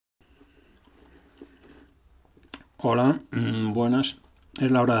Hola, buenas.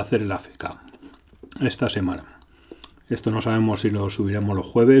 Es la hora de hacer el AFK esta semana. Esto no sabemos si lo subiremos los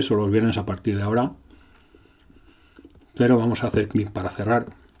jueves o los viernes a partir de ahora. Pero vamos a hacer clic para cerrar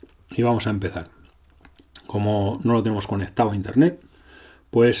y vamos a empezar. Como no lo tenemos conectado a internet,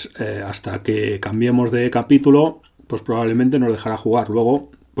 pues hasta que cambiemos de capítulo, pues probablemente nos dejará jugar.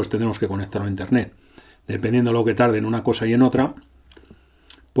 Luego, pues tendremos que conectarlo a internet. Dependiendo de lo que tarde en una cosa y en otra,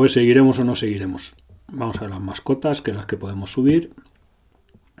 pues seguiremos o no seguiremos. Vamos a ver las mascotas, que es las que podemos subir.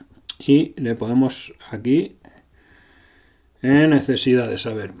 Y le podemos aquí necesidades,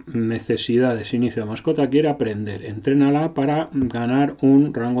 a ver, necesidades, inicio de mascota, quiere aprender, entrénala para ganar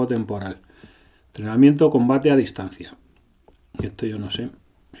un rango temporal. Entrenamiento, combate a distancia. Y esto yo no sé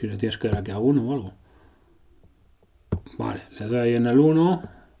si le tienes que dar aquí a 1 o algo. Vale, le doy ahí en el 1,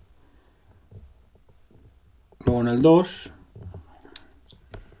 luego en el 2,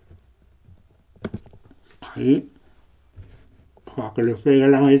 ahí, para que le pegue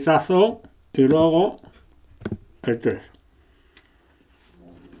el mazazo, y luego el 3.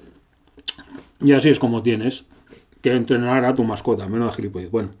 Y así es como tienes que entrenar a tu mascota, menos de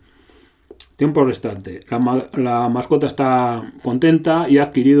gilipollas. Bueno, tiempo restante. La mascota está contenta y ha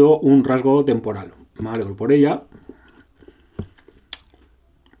adquirido un rasgo temporal. Me alegro por ella.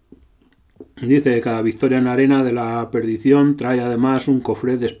 Dice que cada victoria en la arena de la perdición trae además un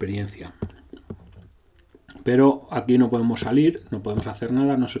cofre de experiencia. Pero aquí no podemos salir, no podemos hacer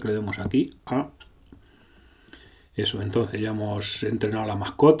nada, no sé qué le demos aquí. Eso, entonces ya hemos entrenado a la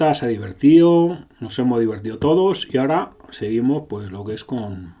mascota, se ha divertido, nos hemos divertido todos y ahora seguimos pues lo que es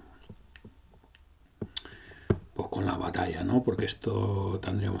con la batalla, ¿no? Porque esto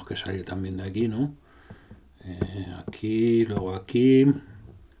tendríamos que salir también de aquí, ¿no? Aquí, luego aquí,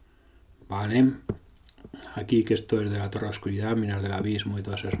 vale, aquí que esto es de la torre de oscuridad, minas del abismo y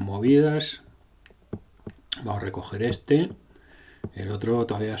todas esas movidas. Vamos a recoger este, el otro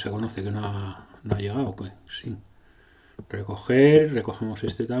todavía se conoce que no ha llegado, pues sí. Recogemos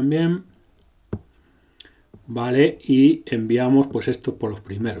este también. Vale, y enviamos pues estos por los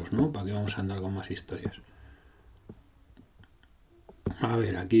primeros, ¿no? Para que vamos a andar con más historias. A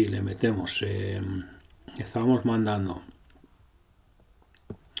ver, aquí le metemos, estábamos mandando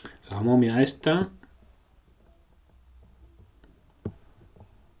la momia esta.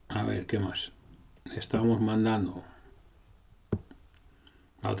 A ver, ¿qué más? Estábamos mandando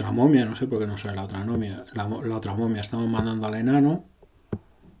la otra momia, no sé por qué no sale la otra momia. La otra momia estamos mandando al enano.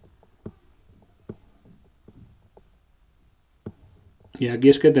 Y aquí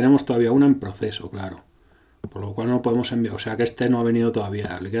es que tenemos todavía una en proceso, claro. Por lo cual no podemos enviar. O sea que este no ha venido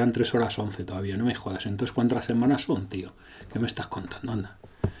todavía. Le quedan 3 horas 11 todavía. No me jodas. Entonces, ¿cuántas semanas son, tío? ¿Qué me estás contando? Anda.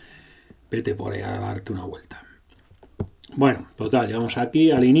 Vete por ahí a darte una vuelta. Bueno, total. Llegamos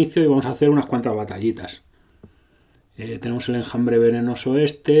aquí al inicio y vamos a hacer unas cuantas batallitas. Tenemos el enjambre venenoso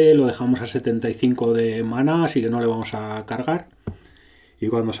este. Lo dejamos a 75 de maná, así que no le vamos a cargar. Y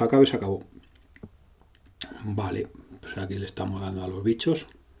cuando se acabe, se acabó. Vale. Pues aquí le estamos dando a los bichos.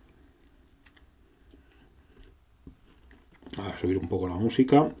 A subir un poco la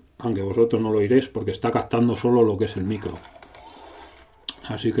música, aunque vosotros no lo oiréis porque está captando solo lo que es el micro.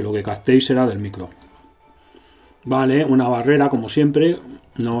 Así que lo que captéis será del micro. Vale, una barrera como siempre.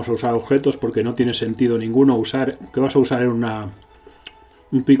 No vamos a usar objetos porque no tiene sentido ninguno usar. ¿Qué vas a usar en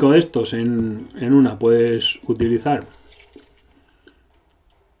un pico de estos? En una puedes utilizar.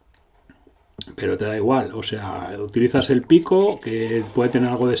 Pero te da igual, o sea, utilizas el pico, que puede tener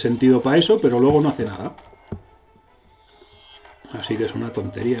algo de sentido para eso, pero luego no hace nada. Así que es una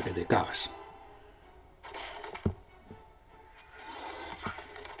tontería que te cagas.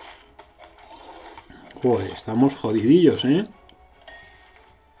 Joder, estamos jodidillos, ¿eh?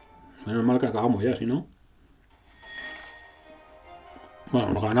 Menos mal que acabamos ya, si no. Bueno,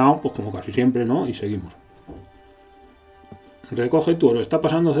 hemos ganado, pues como casi siempre, ¿no? Y seguimos. Recoge tu oro, está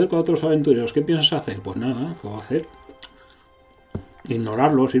pasando cerca de otros aventureros. ¿Qué piensas hacer? Pues nada, ¿qué voy a hacer?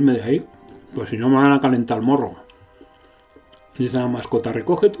 Ignorarlos, irme de ahí. Pues si no me van a calentar el morro. Dice la mascota,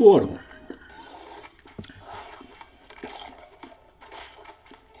 recoge tu oro.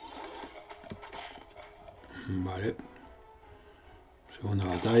 Vale. Segunda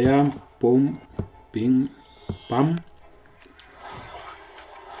batalla. Pum, pim, pam.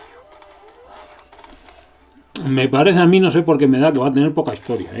 Me parece a mí, no sé por qué me da que va a tener poca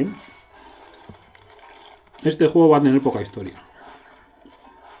historia, ¿eh? Este juego va a tener poca historia.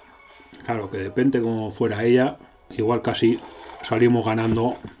 Claro, que depende cómo fuera ella, igual casi salimos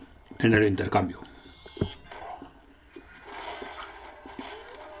ganando en el intercambio.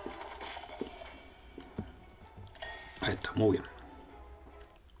 Ahí está, muy bien.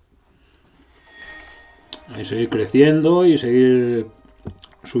 Y seguir creciendo y seguir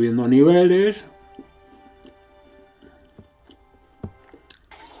subiendo niveles.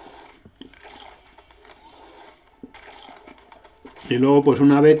 Y luego, pues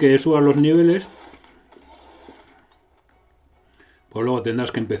una vez que subas los niveles, pues luego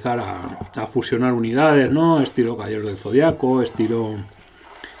tendrás que empezar a fusionar unidades, ¿no? Estilo Caballeros del Zodiaco, estilo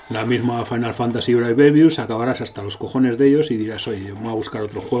la misma Final Fantasy Brave Exvius, acabarás hasta los cojones de ellos y dirás, oye, voy a buscar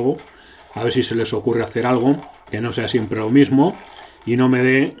otro juego, a ver si se les ocurre hacer algo que no sea siempre lo mismo y no me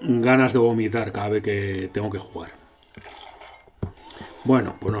dé ganas de vomitar cada vez que tengo que jugar.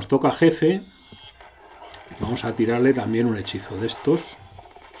 Bueno, pues nos toca jefe. Vamos a tirarle también un hechizo de estos.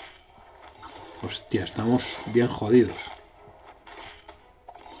 Hostia, estamos bien jodidos.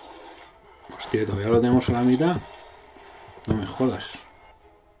 Hostia, ¿todavía lo tenemos a la mitad? No me jodas.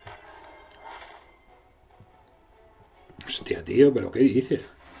 Hostia, tío, ¿pero qué dices?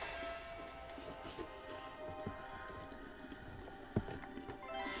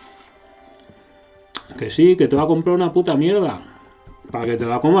 Que sí, que te va a comprar una puta mierda. Para que te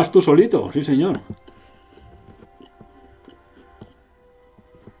la comas tú solito, sí señor.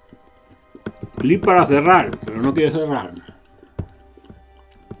 Clic para cerrar, pero no quiere cerrar.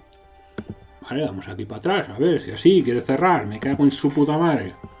 Vale, vamos aquí para atrás, a ver si así quiere cerrar. Me cago en su puta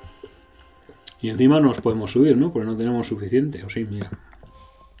madre. Y encima nos podemos subir, ¿no? Porque no tenemos suficiente. O sí, mira.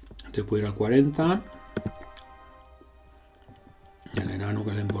 Te puedo ir al 40. Y el enano que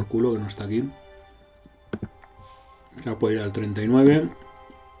le den por culo, que no está aquí. Ya puedo ir al 39.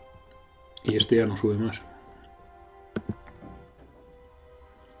 Y este ya no sube más.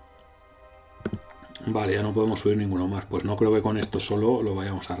 Vale, ya no podemos subir ninguno más. Pues no creo que con esto solo lo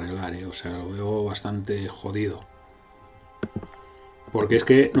vayamos a arreglar, ¿eh? O sea, lo veo bastante jodido. Porque es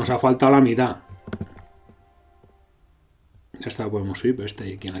que nos ha faltado la mitad. Esta la podemos subir, pero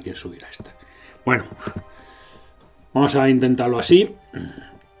este, ¿quién la quiere subir a esta? Bueno, vamos a intentarlo así.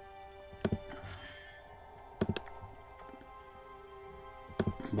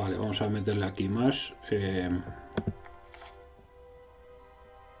 Vale, vamos a meterle aquí más.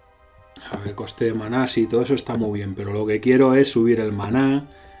 A ver, coste de maná, sí, todo eso está muy bien, pero lo que quiero es subir el maná.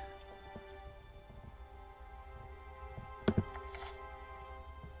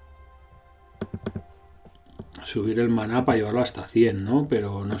 Subir el maná para llevarlo hasta 100, ¿no?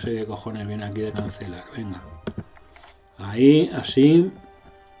 Pero no sé qué cojones viene aquí de cancelar. Venga. Ahí, así.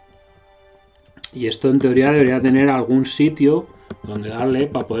 Y esto en teoría debería tener algún sitio donde darle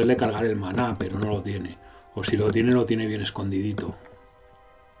para poderle cargar el maná, pero no lo tiene. O si lo tiene bien escondidito.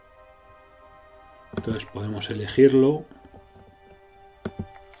 Entonces podemos elegirlo.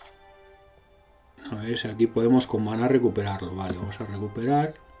 A ver si aquí podemos con maná recuperarlo. Vale, vamos a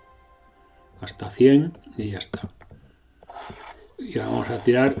recuperar hasta 100 y ya está. Y ahora vamos a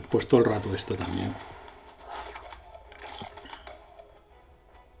tirar pues todo el rato esto también.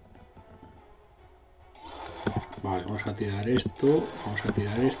 Vale, vamos a tirar esto, vamos a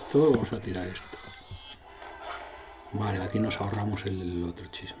tirar esto, vamos a tirar esto. Vale, aquí nos ahorramos el otro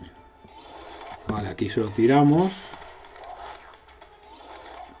chisme. Vale, aquí se lo tiramos.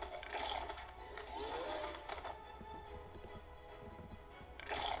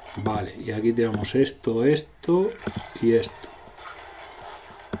 Vale, y aquí tiramos esto, esto y esto.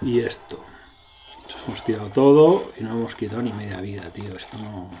 Y esto. Nos hemos tirado todo y no hemos quitado ni media vida, tío. Esto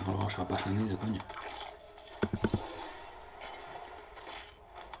no lo vamos a pasar ni de coño.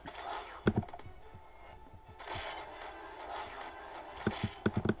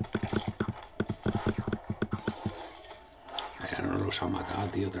 Ya no los ha matado,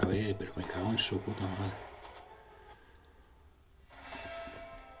 tío, otra vez, pero me cago en su puta madre.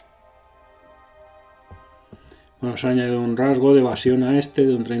 Bueno, se ha añadido un rasgo de evasión a este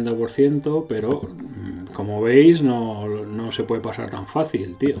de un 30%, pero como veis no se puede pasar tan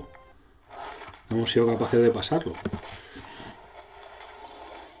fácil, tío. No hemos sido capaces de pasarlo.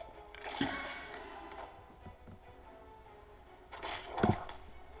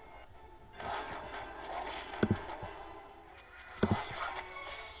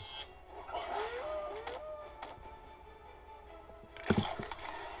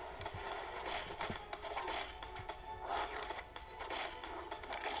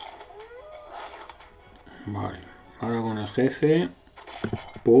 Vale, ahora con el jefe,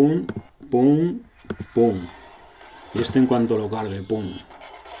 pum, pum, pum. Y este en cuanto lo cargue, pum.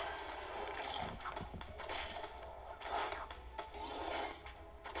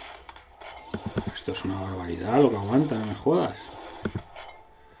 Esto es una barbaridad lo que aguanta, no me jodas.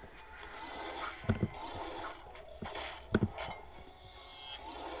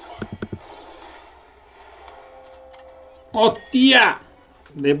 ¡Hostia!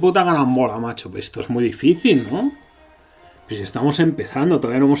 De puta carambola, macho. Pues esto es muy difícil, ¿no? Pues si estamos empezando,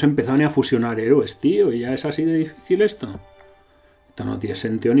 todavía no hemos empezado ni a fusionar héroes, tío. Y ya es así de difícil esto. Esto no tiene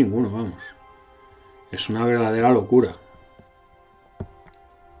sentido ninguno, vamos. Es una verdadera locura.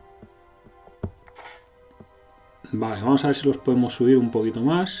 Vale, vamos a ver si los podemos subir un poquito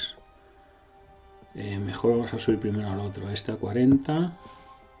más. Mejor vamos a subir primero al otro. Este a 40.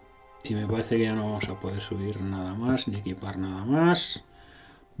 Y me parece que ya no vamos a poder subir nada más, ni equipar nada más.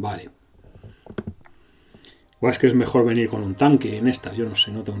 Vale. O es que es mejor venir con un tanque en estas, yo no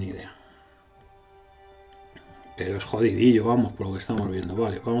sé, no tengo ni idea. Pero es jodidillo, vamos, por lo que estamos viendo.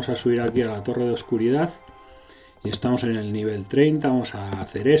 Vale, vamos a subir aquí a la torre de oscuridad. Y estamos en el nivel 30. Vamos a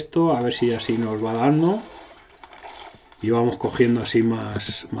hacer esto, a ver si así nos va dando. Y vamos cogiendo así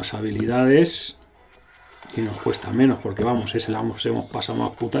más habilidades. Y nos cuesta menos, porque vamos, hemos pasado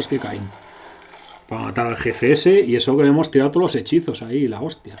más putas que Caín. Para matar al jefe ese, y eso que le hemos tirado todos los hechizos ahí, la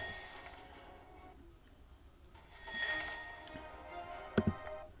hostia.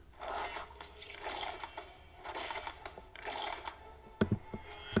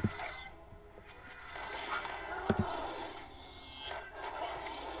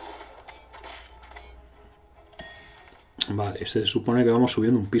 Vale, se supone que vamos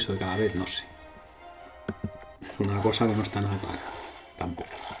subiendo un piso de cada vez, no sé. Es una cosa que no está nada clara. Tampoco.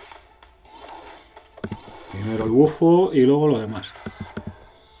 Primero el bufo y luego lo demás.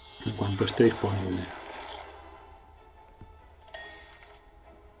 En cuanto esté disponible.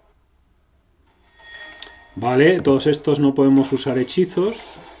 Vale, todos estos no podemos usar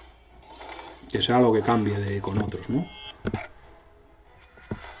hechizos. Que sea lo que cambie con otros, ¿no?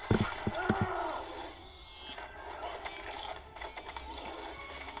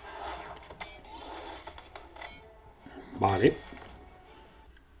 Vale.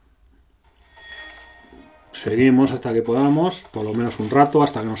 Seguimos hasta que podamos, por lo menos un rato,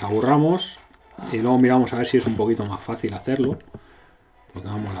 hasta que nos aburramos. Y luego miramos a ver si es un poquito más fácil hacerlo. Porque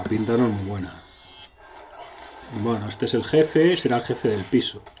vamos, la pinta no es muy buena. Bueno, este es el jefe, será el jefe del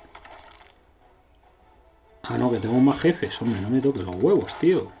piso. Ah, no, que tengo más jefes. Hombre, no me toques los huevos,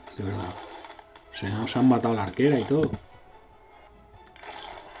 tío. De verdad. O sea, nos han matado a la arquera y todo.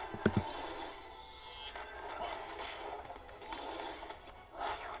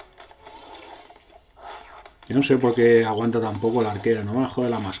 Yo no sé por qué aguanta tampoco la arquera. No me jode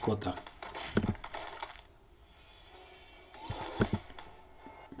la mascota.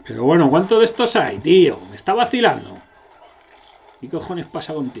 Pero bueno, ¿cuánto de estos hay, tío? Me está vacilando. ¿Qué cojones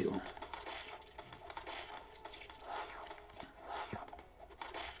pasa contigo?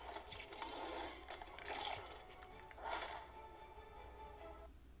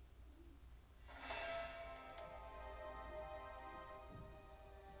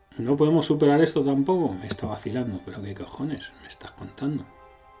 No podemos superar esto tampoco. Me está vacilando. ¿Pero qué cojones me estás contando?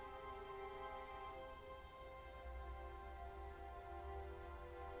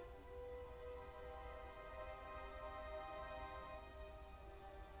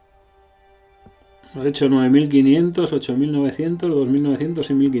 He hecho 9.500, 8.900, 2.900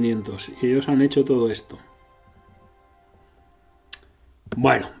 y 1.500. Y ellos han hecho todo esto.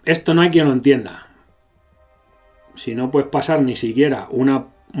 Bueno, esto no hay quien lo entienda. Si no puedes pasar ni siquiera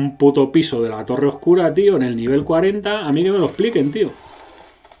un puto piso de la torre oscura, tío, en el nivel 40, a mí que me lo expliquen, tío.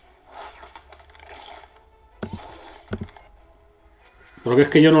 Porque es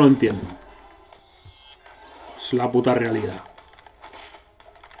que yo no lo entiendo. Es la puta realidad.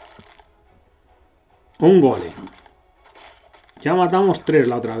 Un golem. Ya matamos 3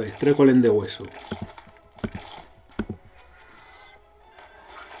 la otra vez. 3 golem de hueso.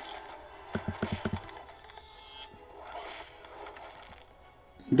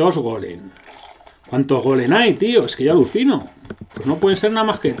 Dos golem. ¿Cuántos golem hay, tío? Es que ya alucino. Pues no pueden ser nada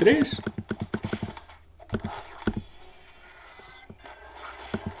más que 3.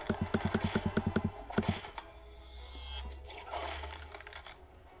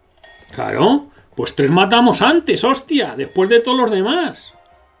 Claro. Pues 3 matamos antes, hostia. Después de todos los demás.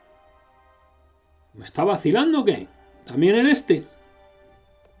 ¿Me está vacilando o qué? ¿También en este?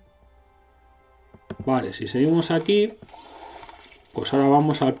 Vale, si seguimos aquí... Pues ahora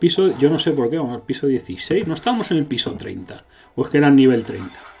vamos al piso... Yo no sé por qué, vamos al piso 16. No estamos en el piso 30. O es que era el nivel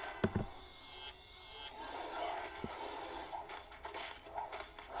 30.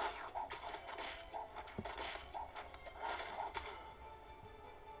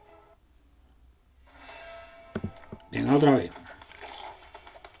 Venga, otra vez.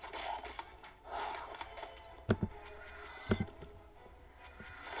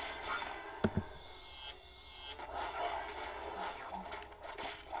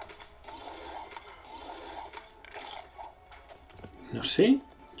 No sé,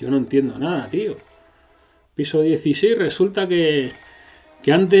 yo no entiendo nada, tío. Piso 16 resulta que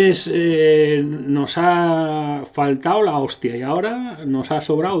antes nos ha faltado la hostia y ahora nos ha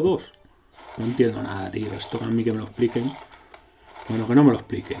sobrado 2. No entiendo nada, tío. Esto a mí que me lo expliquen. Bueno, que no me lo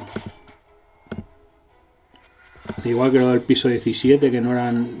expliquen. Igual que lo del piso 17, que no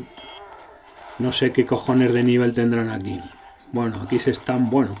eran... No sé qué cojones de nivel tendrán aquí. Bueno, aquí se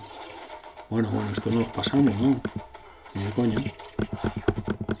están... Bueno, esto no los pasamos, ¿no? Ni de coño.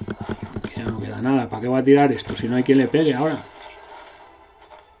 Que ya no queda nada. ¿Para qué va a tirar esto si no hay quien le pegue ahora?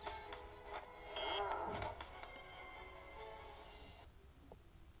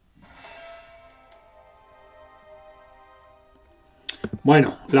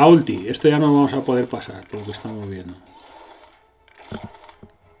 Bueno, la ulti. Esto ya no vamos a poder pasar, por lo que estamos viendo.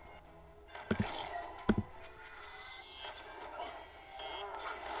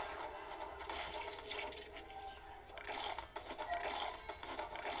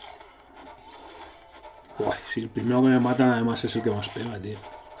 Uy, si el primero que me matan además es el que más pega, tío.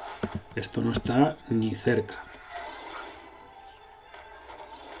 Esto no está ni cerca.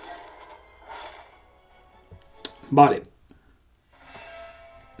 Vale.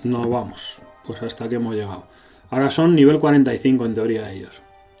 No vamos. Pues hasta aquí hemos llegado. Ahora son nivel 45 en teoría ellos.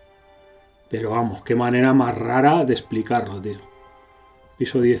 Pero vamos, qué manera más rara de explicarlo, tío.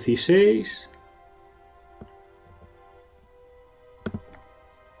 Piso 16.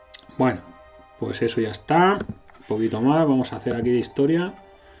 Bueno, pues eso ya está. Un poquito más. Vamos a hacer aquí de historia.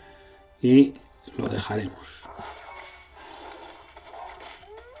 Y lo dejaremos.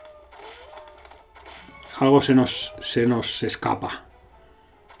 Algo se nos escapa.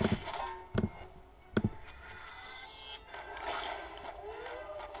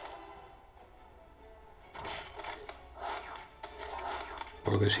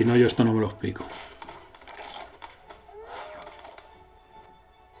 Porque si no, yo esto no me lo explico.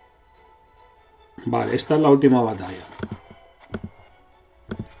 Vale, esta es la última batalla.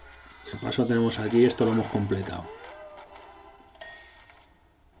 De paso tenemos aquí, esto lo hemos completado.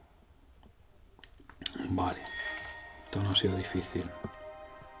 Vale. Esto no ha sido difícil.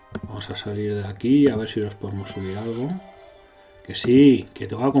 Vamos a salir de aquí a ver si nos podemos subir algo. Que sí, que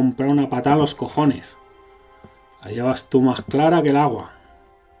te voy a comprar una patada a los cojones. Ahí vas tú más clara que el agua.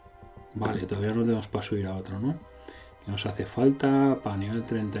 Vale, todavía no tenemos para subir a otro, ¿no? Que nos hace falta para nivel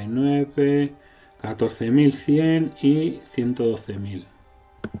 39, 14.100 y 112.000.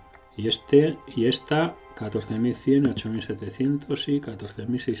 Y esta 14.100, 8.700 y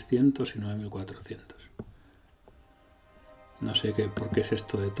 14.600 y 9.400. No sé por qué es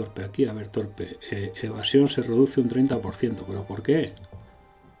esto de torpe aquí. A ver, torpe. Evasión se reduce un 30%. ¿Pero por qué?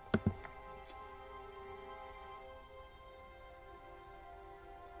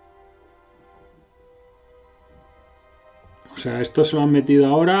 O sea, esto se lo han metido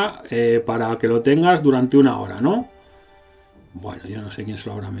ahora para que lo tengas durante una hora, ¿no? Bueno, yo no sé quién se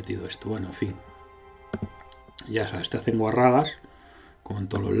lo habrá metido esto. Bueno, en fin. Ya sabes, te hacen guarradas, como en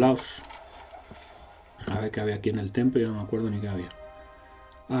todos los lados. A ver qué había aquí en el templo, yo no me acuerdo ni qué había.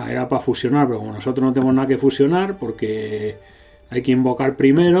 Ah, era para fusionar, pero como nosotros no tenemos nada que fusionar, porque hay que invocar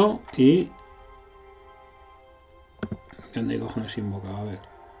primero y... ¿Dónde cojones invocaba? A ver.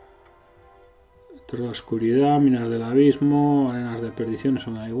 Torre de oscuridad, minas del abismo, arenas de perdición,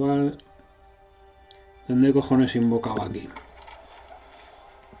 eso me da igual. ¿Dónde cojones invocaba aquí?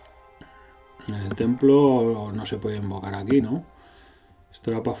 En el templo no se puede invocar aquí, ¿no?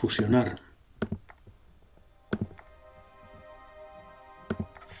 Esto era para fusionar.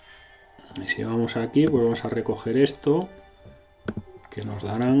 Y si vamos aquí, pues vamos a recoger esto, que nos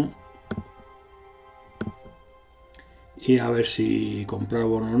darán. Y a ver si comprar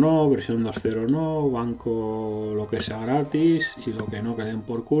bono o no, versión 2.0 no, banco lo que sea gratis y lo que no que den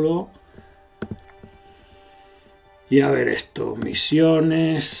por culo. Y a ver esto,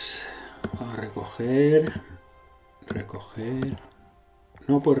 misiones, a recoger.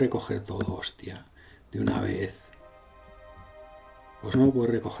 No puedes recoger todo, hostia, de una vez. Pues no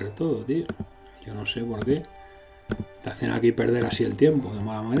puedes recoger todo, tío. Yo no sé por qué. Te hacen aquí perder así el tiempo, de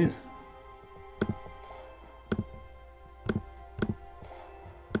mala manera.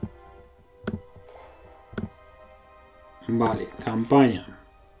 Vale, campaña.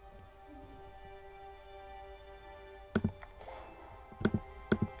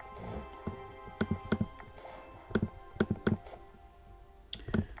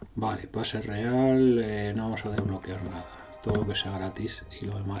 Vale, pase real, no vamos a desbloquear nada. Todo lo que sea gratis y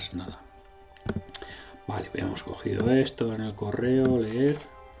lo demás nada. Vale, hemos cogido esto en el correo, leer.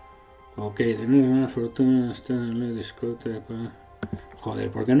 Ok, tenéis una fortuna, está en el Discord.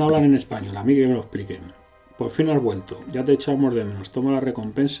 Joder, ¿por qué no hablan en español? A mí que me lo expliquen. por fin has vuelto. Ya te echamos de menos. Toma la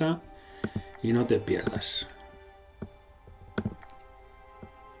recompensa y no te pierdas.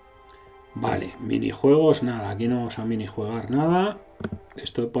 Vale, minijuegos, nada. Aquí no vamos a minijuegar nada.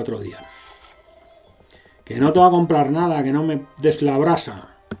 Esto es para otro día. Que no te va a comprar nada, que no me des la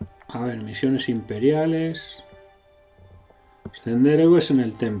brasa. A ver, misiones imperiales. Ascender héroes en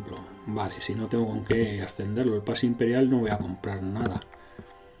el templo. Vale, si no tengo con qué ascenderlo. El pase imperial no voy a comprar nada.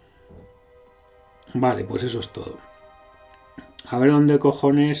 Vale, pues eso es todo. A ver dónde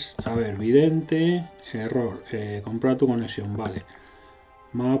cojones. A ver, vidente. Error. Comprar tu conexión. Vale.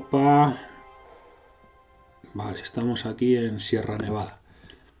 Mapa. Vale, estamos aquí en Sierra Nevada.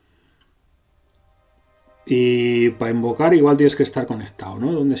 Y para invocar igual tienes que estar conectado,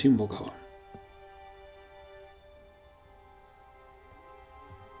 ¿no? ¿Dónde se invocaba?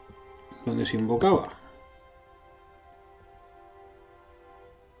 ¿Dónde se invocaba?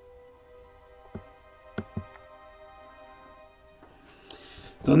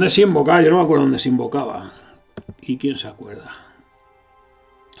 ¿Dónde se invocaba? Yo no me acuerdo dónde se invocaba. ¿Y quién se acuerda?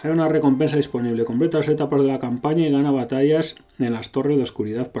 Hay una recompensa disponible. Completa las etapas de la campaña y gana batallas en las torres de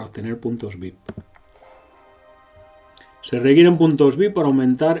oscuridad para obtener puntos VIP. Se requieren puntos VIP para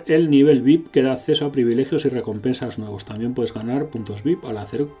aumentar el nivel VIP que da acceso a privilegios y recompensas nuevos. También puedes ganar puntos VIP al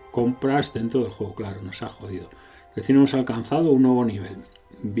hacer compras dentro del juego. Claro, nos ha jodido. Recién hemos alcanzado un nuevo nivel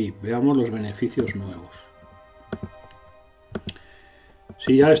VIP. Veamos los beneficios nuevos.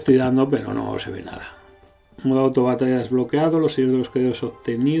 Sí, ya le estoy dando, pero no se ve nada. Modo autobatalla desbloqueado. Los sellos de los caídos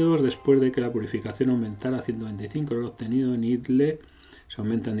obtenidos después de que la purificación aumentara a 125. El obtenido en Idle se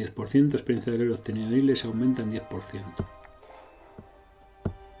aumenta en 10%. Experiencia del héroe obtenido en Idle se aumenta en 10%.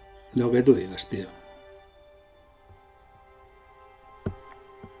 Lo que tú digas, tío.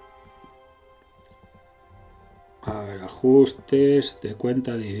 A ver, ajustes de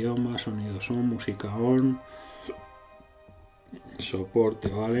cuenta de idioma, sonidos on, música on. Soporte,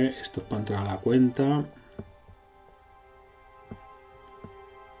 vale. Esto es para entrar a la cuenta.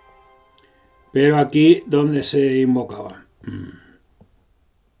 Pero aquí, ¿dónde se invocaba?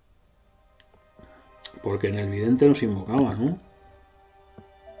 Porque en el vidente no se invocaba, ¿no?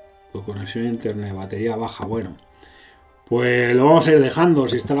 Por conexión a internet, batería baja, bueno. Pues lo vamos a ir dejando.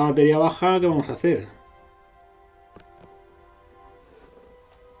 Si está la batería baja, ¿qué vamos a hacer?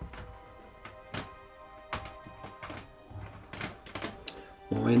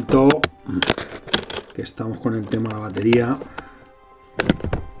 Un momento, que estamos con el tema de la batería.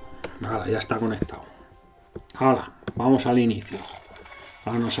 Ahora, ya está conectado. Ahora, vamos al inicio.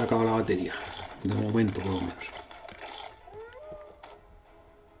 Ahora nos ha acabado la batería. De momento, por lo menos.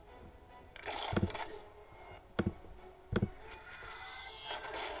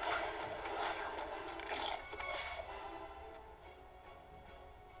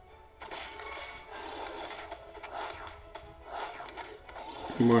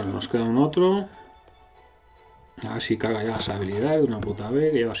 Bueno, nos queda un otro. A ver si carga ya las habilidades de una puta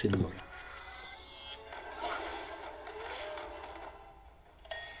vez, que lleva siendo hora.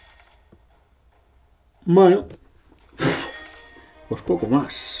 Bueno, pues poco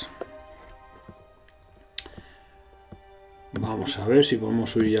más. Vamos a ver si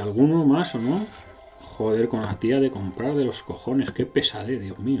podemos subir alguno más o no. Joder, con la tía de comprar de los cojones. Qué pesadez,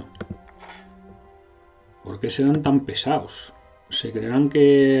 Dios mío. ¿Por qué serán tan pesados? ¿Se creerán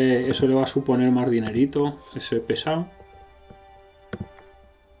que eso le va a suponer más dinerito, ese pesado?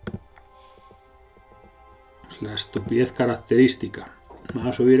 Es la estupidez característica. Vamos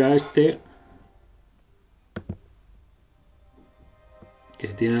a subir a este, que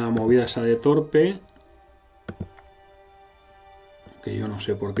tiene la movida esa de torpe, que yo no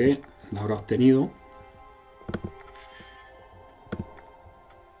sé por qué la habrá obtenido.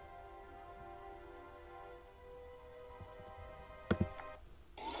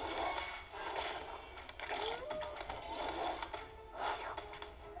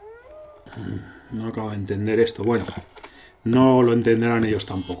 No acabo de entender esto. Bueno, no lo entenderán ellos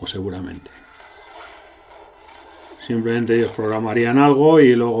tampoco, seguramente. Simplemente ellos programarían algo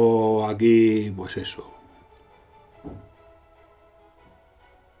y luego aquí, pues eso.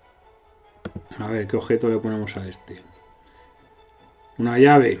 A ver, ¿qué objeto le ponemos a este? Una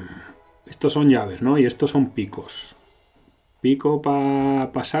llave. Estos son llaves, ¿no? Y estos son picos. Pico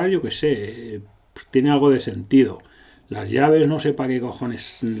para pasar, yo qué sé. Pues tiene algo de sentido. Las llaves no sé para qué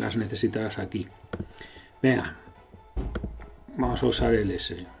cojones las necesitarás aquí. Venga. Vamos a usar el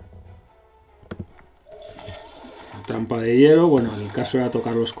S. La trampa de hielo. Bueno, el caso era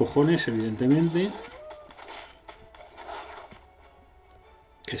tocar los cojones, evidentemente.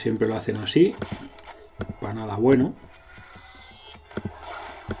 Que siempre lo hacen así. Para nada bueno.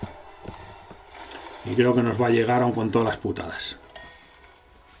 Y creo que nos va a llegar aún con todas las putadas.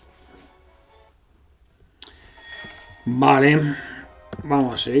 Vale.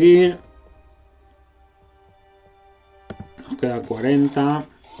 Vamos a seguir. Nos quedan 40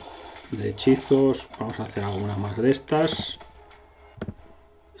 de hechizos. Vamos a hacer alguna más de estas.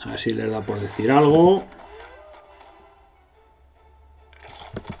 A ver si les da por decir algo.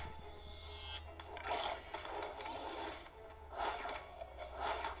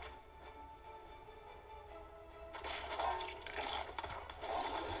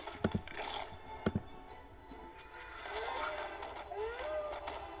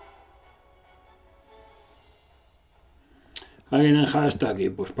 ¿Alguien en Java está aquí?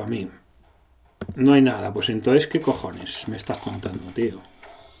 Pues para mí. No hay nada. Pues entonces, ¿qué cojones me estás contando, tío?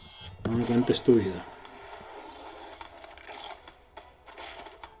 No me cuentes tu vida.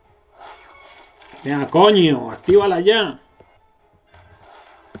 Venga, coño, actívala ya.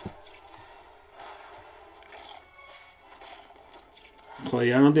 Joder,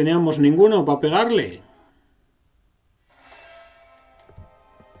 ya no teníamos ninguno para pegarle.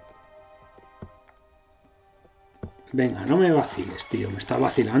 Venga, no me vaciles, tío. Me estás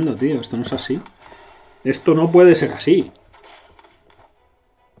vacilando, tío. Esto no es así. Esto no puede ser así.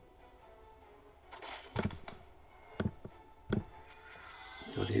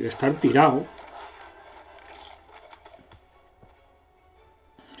 Esto tiene que estar tirado.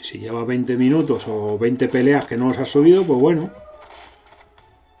 Si lleva 20 minutos o 20 peleas que no los has subido, pues bueno.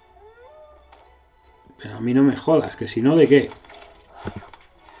 Pero a mí no me jodas, que si no, ¿de qué?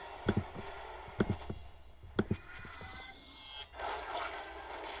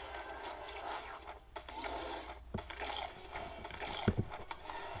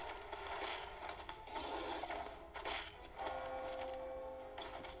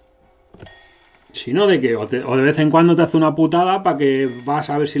 Si no, ¿de qué? O de vez en cuando te hace una putada para que vas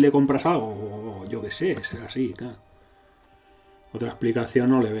a ver si le compras algo. O yo qué sé, será así, claro. Otra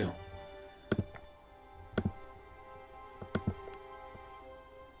explicación no le veo.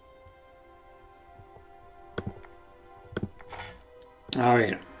 A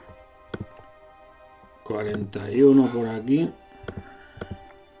ver. 41 por aquí.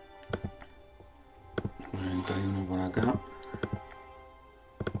 41 por acá.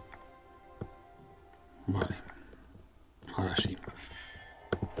 Vale. Ahora sí.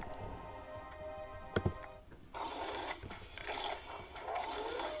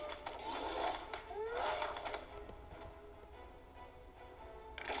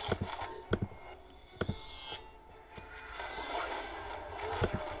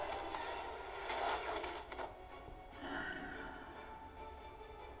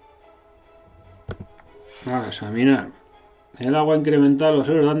 Ahora examinar. El agua incrementa a los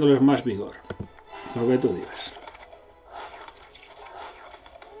héroes dándoles más vigor. Lo que tú digas.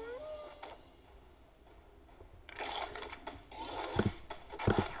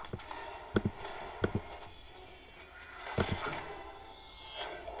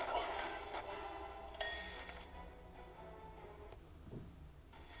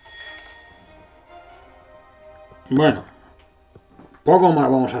 Bueno. Poco más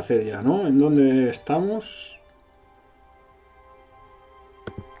vamos a hacer ya, ¿no? ¿En dónde estamos?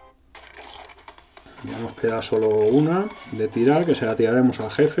 Ya nos queda solo una de tirar, que se la tiraremos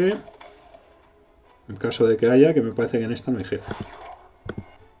al jefe. En caso de que haya, que me parece que en esta no hay jefe.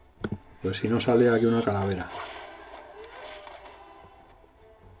 Pues si no sale aquí una calavera.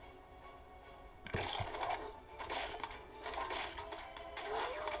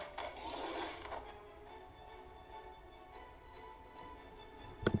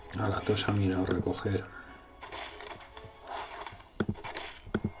 Ahora todo examinado, recoger.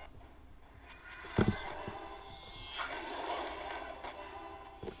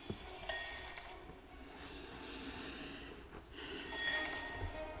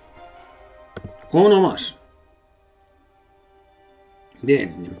 Uno más.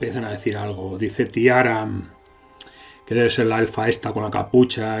 Bien, empiezan a decir algo. Dice Tiara, que debe ser la elfa esta con la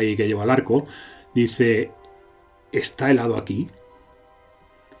capucha y que lleva el arco. Dice, ¿está helado aquí?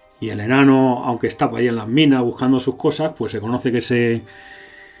 Y el enano, aunque está ahí en las minas buscando sus cosas, pues se conoce que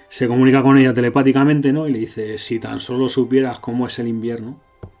se comunica con ella telepáticamente, ¿no? Y le dice, si tan solo supieras cómo es el invierno,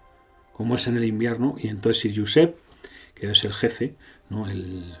 cómo es en el invierno. Y entonces si Josep, que es el jefe, ¿no?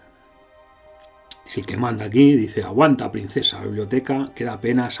 El que manda aquí, dice, aguanta, princesa, la biblioteca queda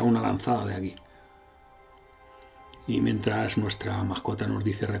apenas a una lanzada de aquí. Y mientras nuestra mascota nos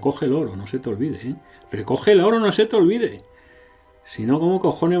dice, recoge el oro, no se te olvide, ¿eh? Recoge el oro, no se te olvide. Si no, ¿cómo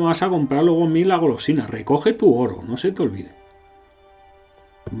cojones vas a comprar luego en mí la golosina? Recoge tu oro, no se te olvide.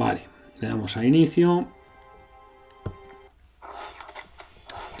 Vale, le damos a inicio.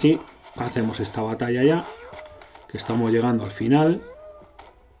 Y hacemos esta batalla ya, que estamos llegando al final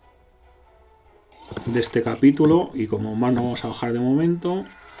de este capítulo, y como más no vamos a bajar de momento,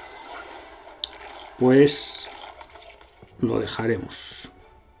 pues lo dejaremos.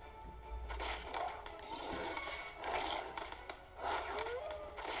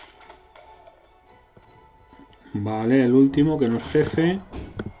 Vale, el último, que no es jefe.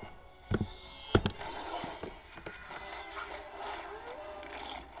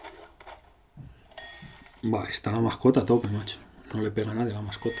 Va, está la mascota a tope, macho. No le pega a nadie la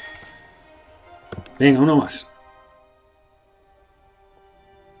mascota. Venga, uno más.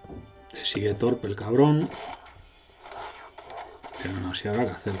 Te sigue torpe el cabrón. Pero no, si habrá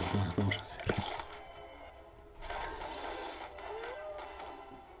que hacerlo. Bueno, vamos a hacer.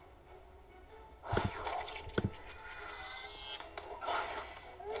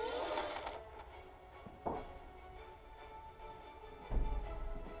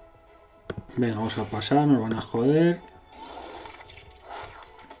 Venga, vamos a pasar, nos van a joder.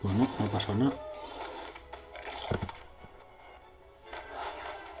 Bueno, no pasó nada.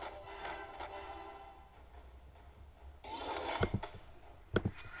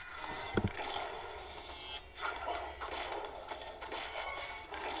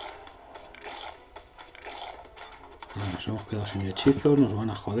 Nos hemos quedado sin hechizos, nos van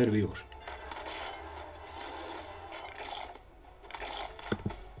a joder vivos.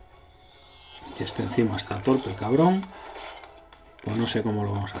 Y este encima está torpe el cabrón. Pues no sé cómo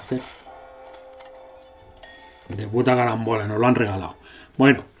lo vamos a hacer. De puta carambola, nos lo han regalado.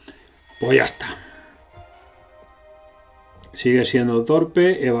 Bueno, pues ya está. Sigue siendo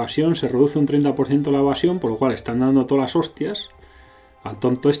torpe, evasión, se reduce un 30% la evasión, por lo cual están dando todas las hostias al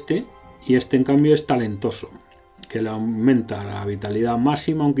tonto este, y este en cambio es talentoso, que le aumenta la vitalidad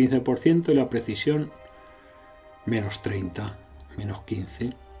máxima un 15% y la precisión menos 30, menos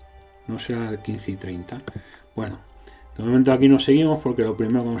 15, no será 15 y 30. Bueno, de momento aquí nos seguimos porque lo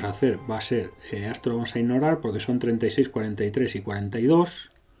primero que vamos a hacer va a ser, esto lo vamos a ignorar porque son 36, 43 y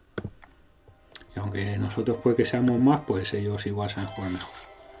 42. Y aunque nosotros puede que seamos más, pues ellos igual saben jugar mejor.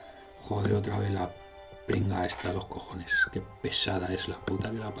 Joder, otra vez la pringa esta de los cojones. Qué pesada es la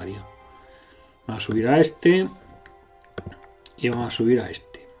puta que la parió. Vamos a subir a este. Y vamos a subir a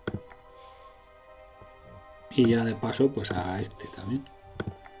este. Y ya de paso, pues a este también.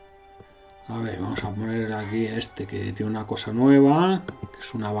 A ver, vamos a poner aquí a este que tiene una cosa nueva. Que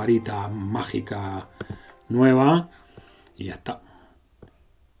es una varita mágica nueva. Y ya está.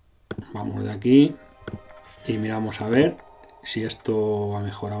 Vamos de aquí y miramos a ver si esto ha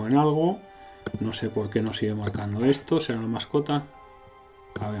mejorado en algo. No sé por qué no sigue marcando esto. ¿Será la mascota?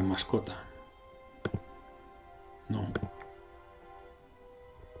 A ver, mascota. No.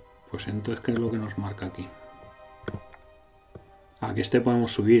 Pues entonces, ¿qué es lo que nos marca aquí? Ah, que este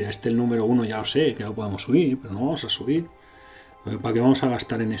podemos subir. Este el número 1 ya lo sé, que lo podemos subir, pero no vamos a subir. ¿Para qué vamos a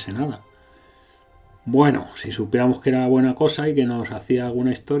gastar en ese nada? Bueno, si supiéramos que era buena cosa y que nos hacía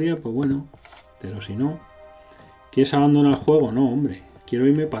alguna historia, pues bueno. Pero si no... ¿Quieres abandonar el juego? No, hombre. Quiero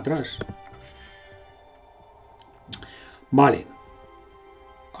irme para atrás. Vale.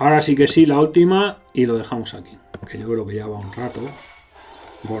 Ahora sí que sí, la última. Y lo dejamos aquí. Que yo creo que ya va un rato.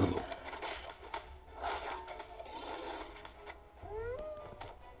 Gordo.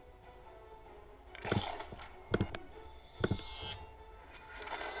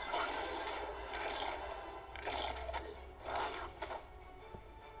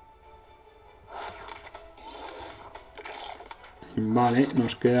 Vale,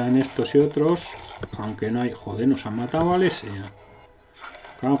 nos quedan estos y otros. Aunque no hay... Joder, nos han matado al ese.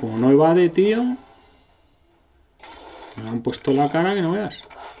 Claro, como no evade, tío. Me han puesto la cara que no veas.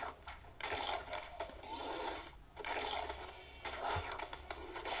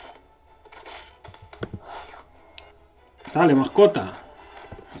 Dale, mascota.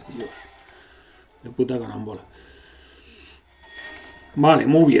 Dios. De puta carambola. Vale,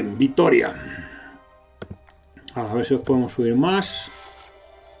 muy bien. Victoria. A ver si os podemos subir más.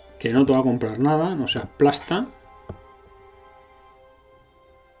 Que no te va a comprar nada, no seas plasta.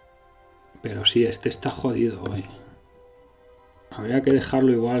 Pero sí, este está jodido hoy. Habría que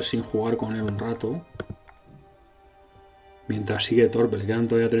dejarlo igual sin jugar con él un rato. Mientras sigue torpe, le quedan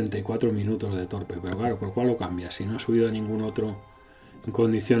todavía 34 minutos de torpe. Pero claro, ¿por cuál lo cambia? Si no ha subido a ningún otro en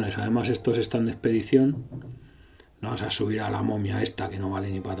condiciones. Además estos están de expedición. No vamos a subir a la momia esta que no vale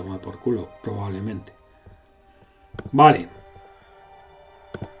ni para tomar por culo, probablemente. Vale.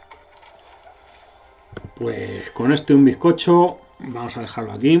 Pues con este un bizcocho vamos a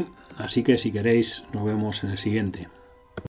dejarlo aquí. Así que si queréis nos vemos en el siguiente.